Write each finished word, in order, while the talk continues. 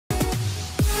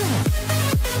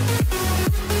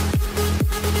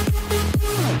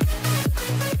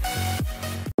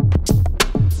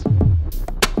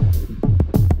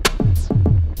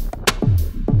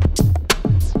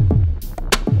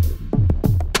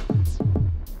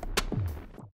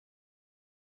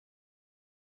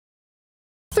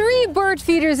bird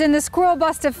feeders in the Squirrel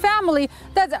Buster family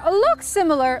that look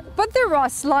similar, but there are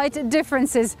slight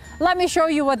differences. Let me show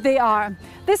you what they are.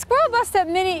 The Squirrel Buster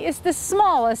Mini is the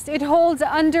smallest. It holds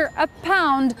under a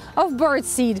pound of bird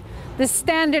seed. The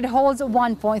standard holds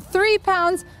 1.3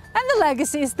 pounds, and the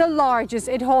Legacy is the largest.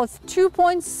 It holds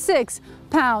 2.6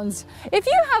 pounds. If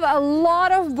you have a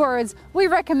lot of birds, we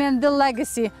recommend the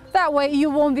Legacy. That way you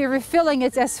won't be refilling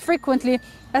it as frequently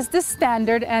as the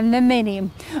standard and the mini.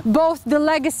 Both the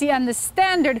Legacy and the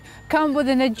standard come with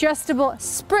an adjustable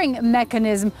spring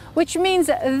mechanism, which means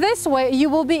this way you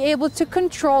will be able to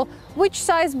control which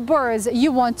size birds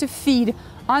you want to feed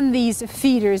on these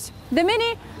feeders. The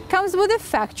mini comes with a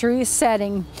factory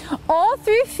setting. All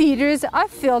three feeders are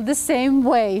filled the same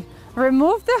way.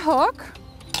 Remove the hook,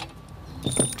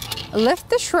 lift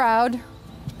the shroud,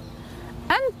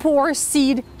 and pour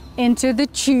seed into the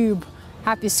tube.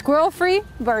 Happy squirrel-free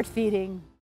bird feeding.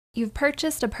 You've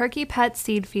purchased a Perky Pet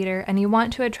seed feeder and you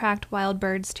want to attract wild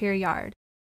birds to your yard.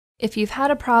 If you've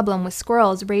had a problem with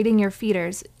squirrels raiding your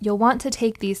feeders, you'll want to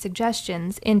take these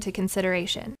suggestions into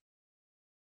consideration.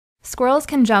 Squirrels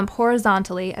can jump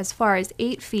horizontally as far as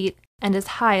 8 feet and as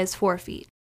high as 4 feet,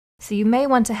 so you may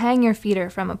want to hang your feeder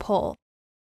from a pole.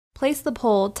 Place the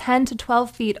pole 10 to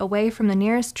 12 feet away from the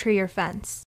nearest tree or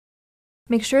fence.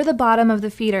 Make sure the bottom of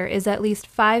the feeder is at least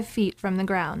 5 feet from the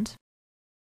ground.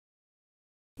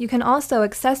 You can also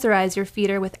accessorize your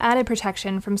feeder with added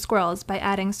protection from squirrels by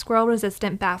adding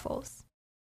squirrel-resistant baffles.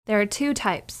 There are 2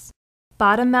 types,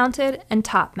 bottom-mounted and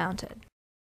top-mounted.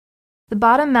 The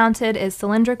bottom-mounted is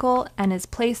cylindrical and is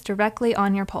placed directly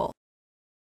on your pole.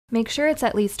 Make sure it's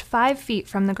at least 5 feet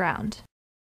from the ground.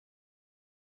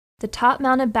 The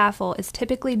top-mounted baffle is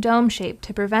typically dome-shaped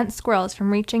to prevent squirrels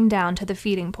from reaching down to the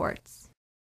feeding ports.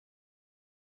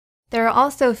 There are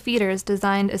also feeders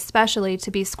designed especially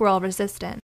to be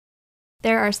squirrel-resistant.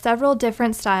 There are several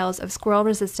different styles of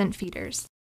squirrel-resistant feeders.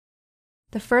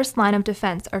 The first line of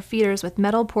defense are feeders with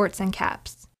metal ports and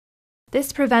caps.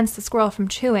 This prevents the squirrel from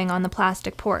chewing on the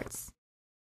plastic ports.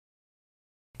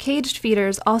 Caged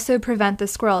feeders also prevent the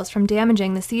squirrels from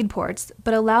damaging the seed ports,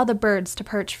 but allow the birds to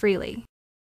perch freely.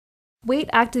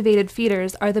 Weight-activated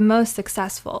feeders are the most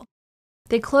successful.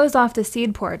 They close off the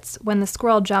seed ports when the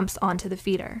squirrel jumps onto the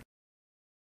feeder.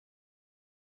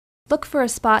 Look for a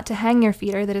spot to hang your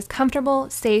feeder that is comfortable,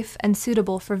 safe, and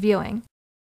suitable for viewing.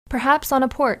 Perhaps on a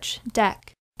porch,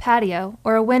 deck, patio,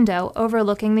 or a window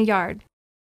overlooking the yard.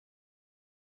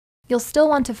 You'll still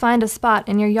want to find a spot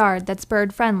in your yard that's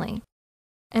bird-friendly.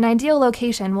 An ideal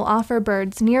location will offer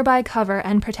birds nearby cover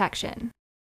and protection.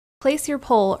 Place your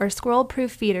pole or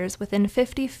squirrel-proof feeders within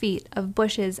 50 feet of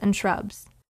bushes and shrubs.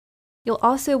 You'll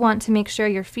also want to make sure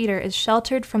your feeder is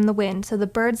sheltered from the wind so the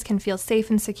birds can feel safe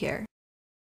and secure.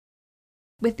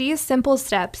 With these simple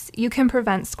steps, you can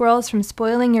prevent squirrels from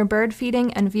spoiling your bird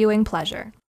feeding and viewing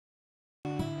pleasure.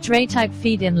 Tray-type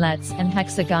feed inlets and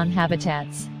hexagon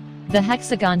habitats. The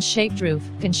hexagon-shaped roof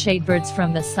can shade birds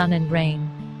from the sun and rain.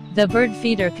 The bird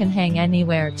feeder can hang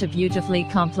anywhere to beautifully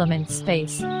complement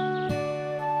space.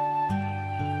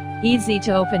 Easy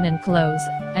to open and close,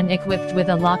 and equipped with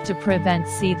a lock to prevent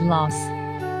seed loss.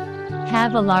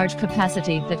 Have a large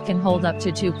capacity that can hold up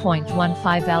to 2.15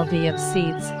 lb of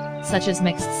seeds, such as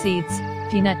mixed seeds,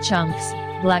 peanut chunks,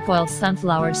 black oil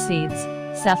sunflower seeds,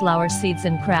 safflower seeds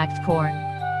and cracked corn.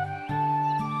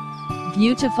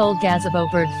 Beautiful gazebo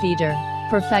bird feeder,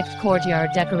 perfect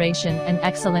courtyard decoration and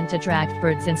excellent to attract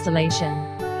birds installation.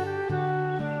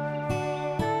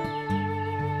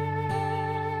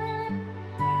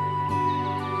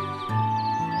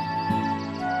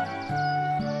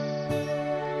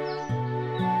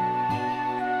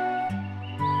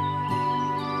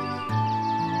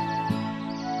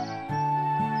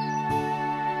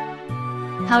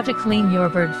 How to clean your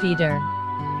bird feeder.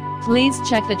 Please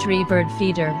check the tree bird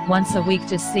feeder once a week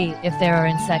to see if there are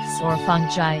insects or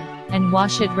fungi, and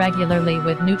wash it regularly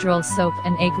with neutral soap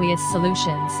and aqueous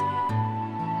solutions.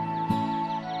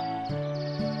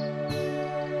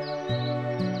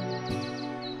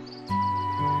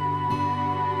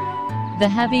 The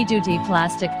heavy-duty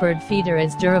plastic bird feeder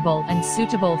is durable and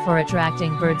suitable for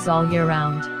attracting birds all year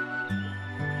round.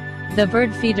 The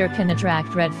bird feeder can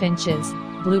attract red finches,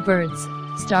 bluebirds,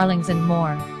 starlings and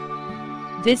more.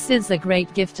 This is a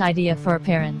great gift idea for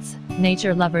parents,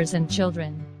 nature lovers and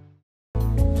children.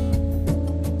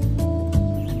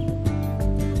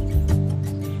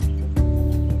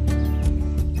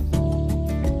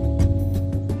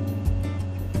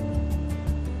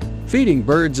 Feeding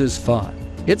birds is fun.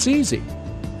 It's easy.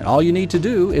 And all you need to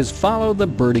do is follow the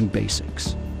birding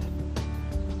basics.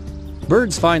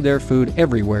 Birds find their food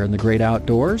everywhere in the great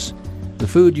outdoors. The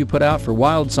food you put out for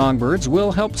wild songbirds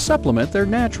will help supplement their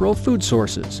natural food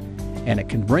sources, and it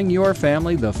can bring your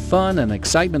family the fun and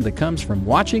excitement that comes from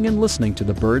watching and listening to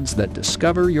the birds that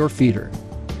discover your feeder.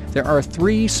 There are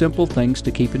 3 simple things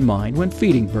to keep in mind when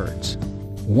feeding birds.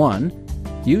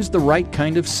 1. Use the right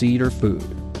kind of seed or food.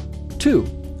 2.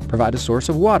 Provide a source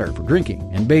of water for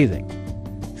drinking and bathing.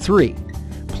 3.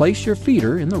 Place your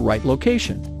feeder in the right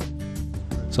location.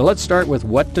 So let's start with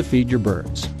what to feed your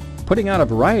birds. Putting out a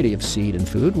variety of seed and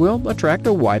food will attract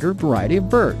a wider variety of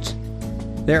birds.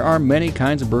 There are many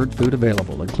kinds of bird food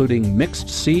available, including mixed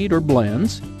seed or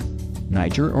blends,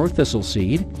 Niger or thistle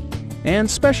seed, and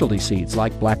specialty seeds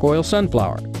like black oil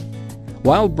sunflower.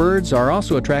 Wild birds are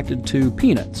also attracted to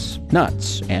peanuts,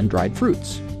 nuts, and dried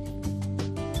fruits.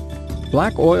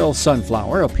 Black oil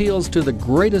sunflower appeals to the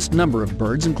greatest number of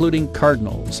birds, including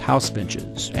cardinals, house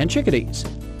finches, and chickadees.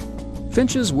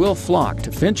 Finches will flock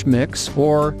to finch mix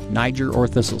or Niger or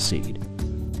thistle seed.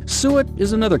 Suet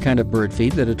is another kind of bird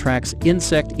feed that attracts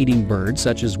insect-eating birds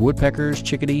such as woodpeckers,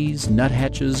 chickadees,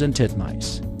 nuthatches, and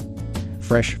titmice.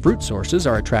 Fresh fruit sources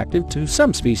are attractive to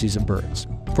some species of birds.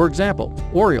 For example,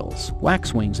 orioles,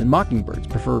 waxwings, and mockingbirds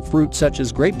prefer fruit such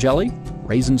as grape jelly,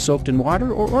 raisins soaked in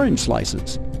water, or orange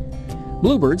slices.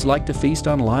 Bluebirds like to feast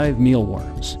on live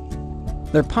mealworms.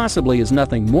 There possibly is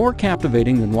nothing more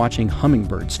captivating than watching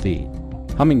hummingbirds feed.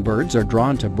 Hummingbirds are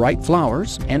drawn to bright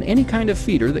flowers and any kind of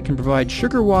feeder that can provide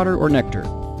sugar water or nectar.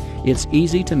 It's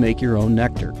easy to make your own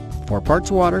nectar, 4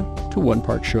 parts water to 1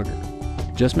 part sugar.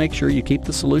 Just make sure you keep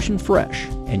the solution fresh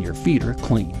and your feeder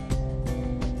clean.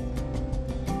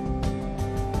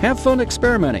 Have fun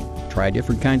experimenting. Try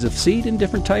different kinds of seed and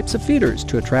different types of feeders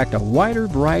to attract a wider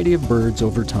variety of birds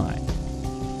over time.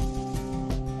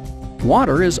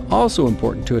 Water is also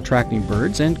important to attracting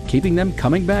birds and keeping them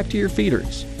coming back to your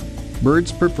feeders.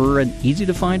 Birds prefer an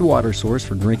easy-to-find water source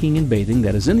for drinking and bathing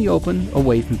that is in the open,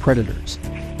 away from predators.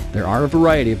 There are a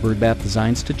variety of bird bath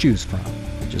designs to choose from.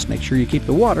 Just make sure you keep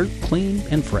the water clean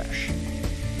and fresh.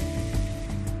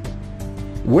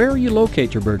 Where you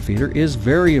locate your bird feeder is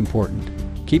very important.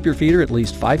 Keep your feeder at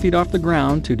least 5 feet off the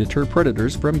ground to deter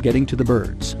predators from getting to the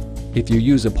birds. If you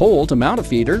use a pole to mount a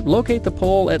feeder, locate the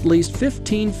pole at least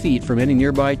 15 feet from any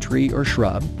nearby tree or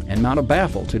shrub, and mount a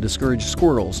baffle to discourage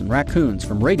squirrels and raccoons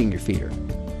from raiding your feeder.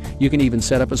 You can even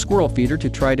set up a squirrel feeder to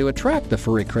try to attract the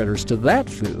furry critters to that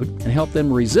food and help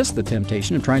them resist the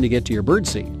temptation of trying to get to your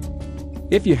birdseed.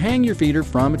 If you hang your feeder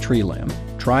from a tree limb,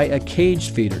 try a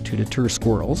caged feeder to deter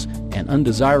squirrels and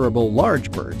undesirable large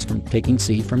birds from taking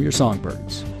seed from your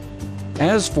songbirds.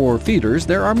 As for feeders,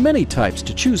 there are many types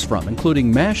to choose from,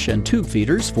 including mesh and tube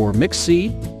feeders for mixed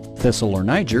seed, thistle or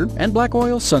Niger, and black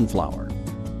oil sunflower.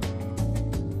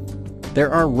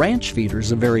 There are ranch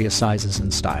feeders of various sizes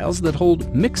and styles that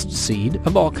hold mixed seed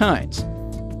of all kinds.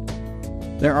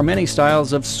 There are many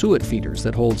styles of suet feeders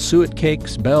that hold suet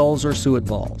cakes, bells, or suet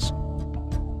balls.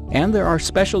 And there are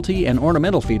specialty and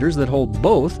ornamental feeders that hold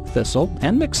both thistle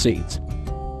and mixed seeds.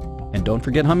 And don't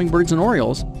forget hummingbirds and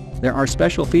orioles. There are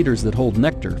special feeders that hold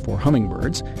nectar for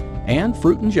hummingbirds and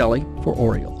fruit and jelly for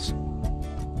orioles.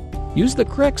 Use the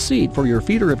correct seed for your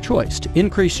feeder of choice to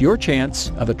increase your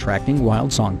chance of attracting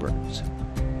wild songbirds.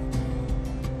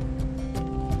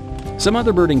 Some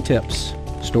other birding tips.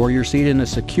 Store your seed in a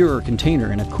secure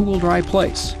container in a cool, dry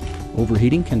place.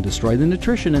 Overheating can destroy the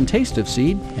nutrition and taste of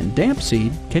seed, and damp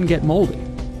seed can get moldy.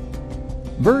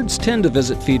 Birds tend to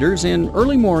visit feeders in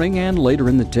early morning and later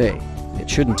in the day. It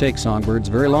shouldn't take songbirds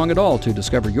very long at all to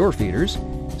discover your feeders.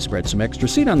 Spread some extra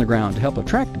seed on the ground to help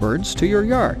attract birds to your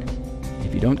yard.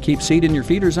 If you don't keep seed in your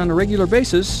feeders on a regular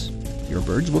basis, your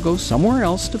birds will go somewhere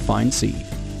else to find seed.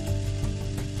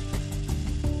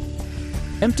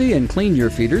 Empty and clean your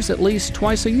feeders at least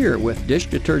twice a year with dish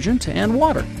detergent and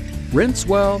water. Rinse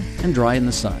well and dry in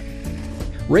the sun.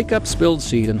 Rake up spilled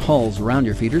seed in hulls around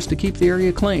your feeders to keep the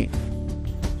area clean.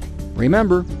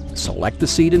 Remember, select the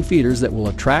seed and feeders that will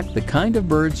attract the kind of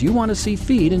birds you want to see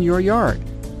feed in your yard.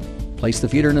 Place the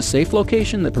feeder in a safe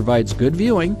location that provides good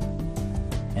viewing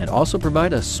and also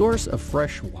provide a source of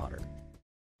fresh water.